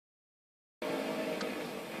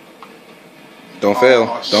Don't fail.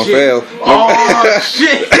 Don't fail. Oh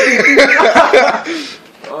shit!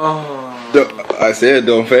 I said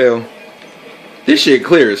don't fail. This shit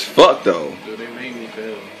clear as fuck though. Dude, they made me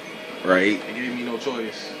fail. Right? They gave me no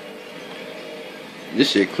choice. This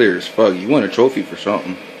shit clear as fuck. You want a trophy for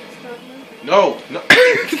something? No.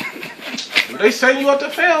 They setting you up to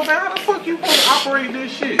fail, man. How the fuck you gonna operate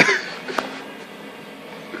this shit?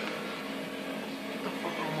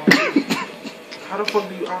 How the fuck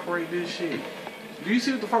do you operate this shit? Do you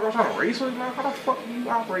see what the fuck I'm trying to race with, man? How the fuck do you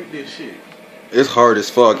operate this shit? It's hard as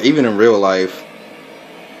fuck, even in real life.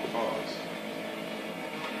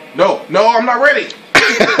 No, I'm not ready.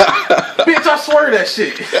 Bitch, I swear that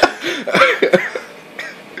shit.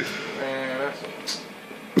 Man, that's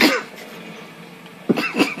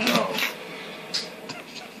no.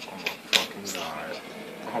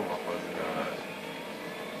 Oh my fucking god.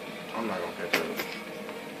 I'm not gonna catch up.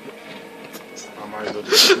 I might as well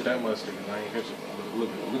just look at that much because I ain't catching.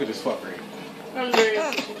 Look at this fuck right here. I'm very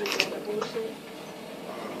interested in that bullshit.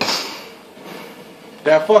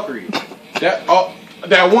 That fuckery.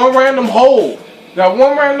 That one random hole. That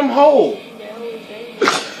one random hole.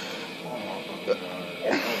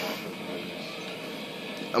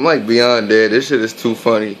 I'm like beyond dead. This shit is too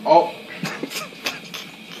funny. Oh.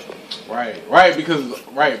 Right,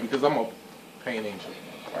 because I'm a pain angel.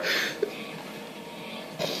 Right.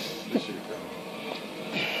 This shit dumb.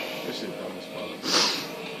 This shit dumb as fuck.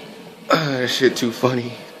 This shit too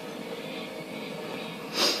funny.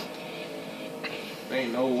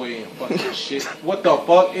 Ain't no way in fucking shit. What the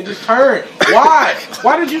fuck? It just turned. Why?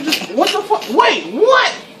 Why did you just? What the fuck? Wait,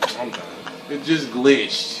 what? I'm done. It just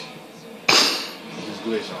glitched. It just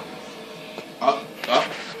glitched on me. Up.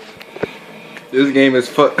 This game is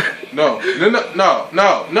fuck. No. That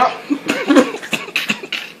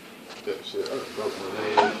shit, I broke my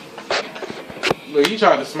leg. Look, he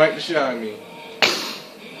tried to smack the shit out of me.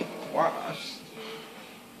 Why?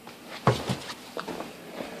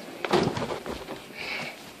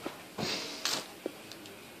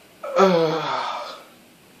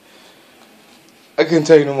 I couldn't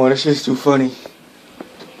tell you no more. This shit's too funny.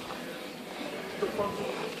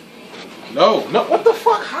 No. What the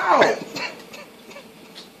fuck? How?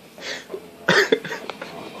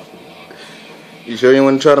 You sure you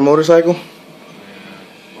want to try the motorcycle?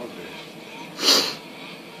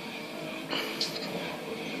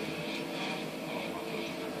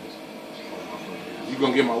 You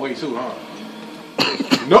gonna get my way too, huh?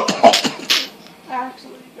 No.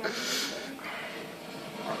 Actually,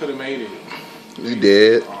 I could have made it. You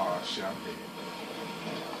dead. Oh shit, I'm dead.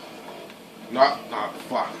 Nah,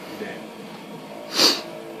 fuck, I'm dead.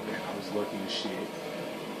 Man, I was lucky as shit.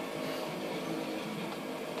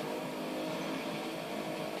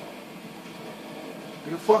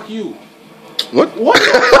 Nigga, fuck you. What? What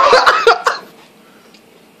the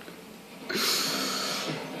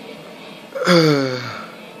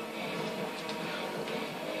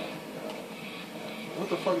What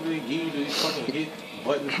the fuck did they give you these fucking hit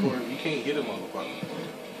buttons for if you can't hit a motherfucker?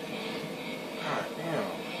 God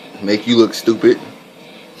damn. Make you look stupid.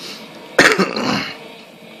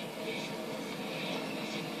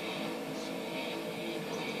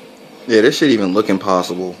 Yeah, this shit even look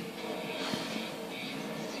impossible.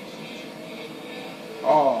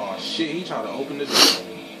 Oh shit, he trying to open the door.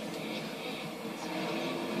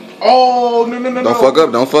 Oh no. Don't fuck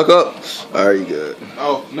up, don't fuck up. Alright, you good.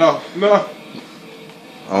 Oh no.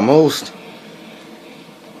 Almost.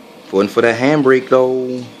 Waiting for that handbrake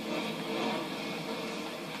though.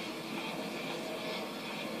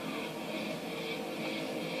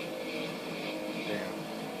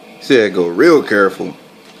 Damn. Said go real careful.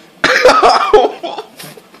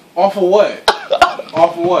 Off of what?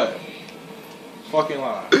 Off of what? Fucking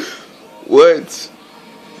lie. What?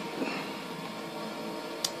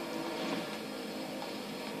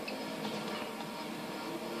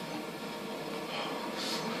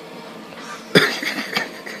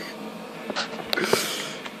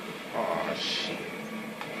 Oh shit.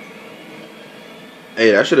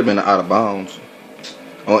 Hey, that should have been out of bounds.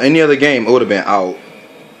 On any other game, it would have been out.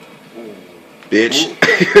 Ooh. Bitch.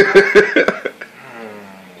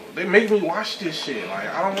 They make me watch this shit. Like,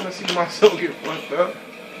 I don't want to see myself get fucked up.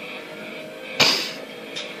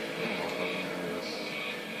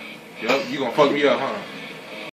 Yup, you gonna fuck me up, huh?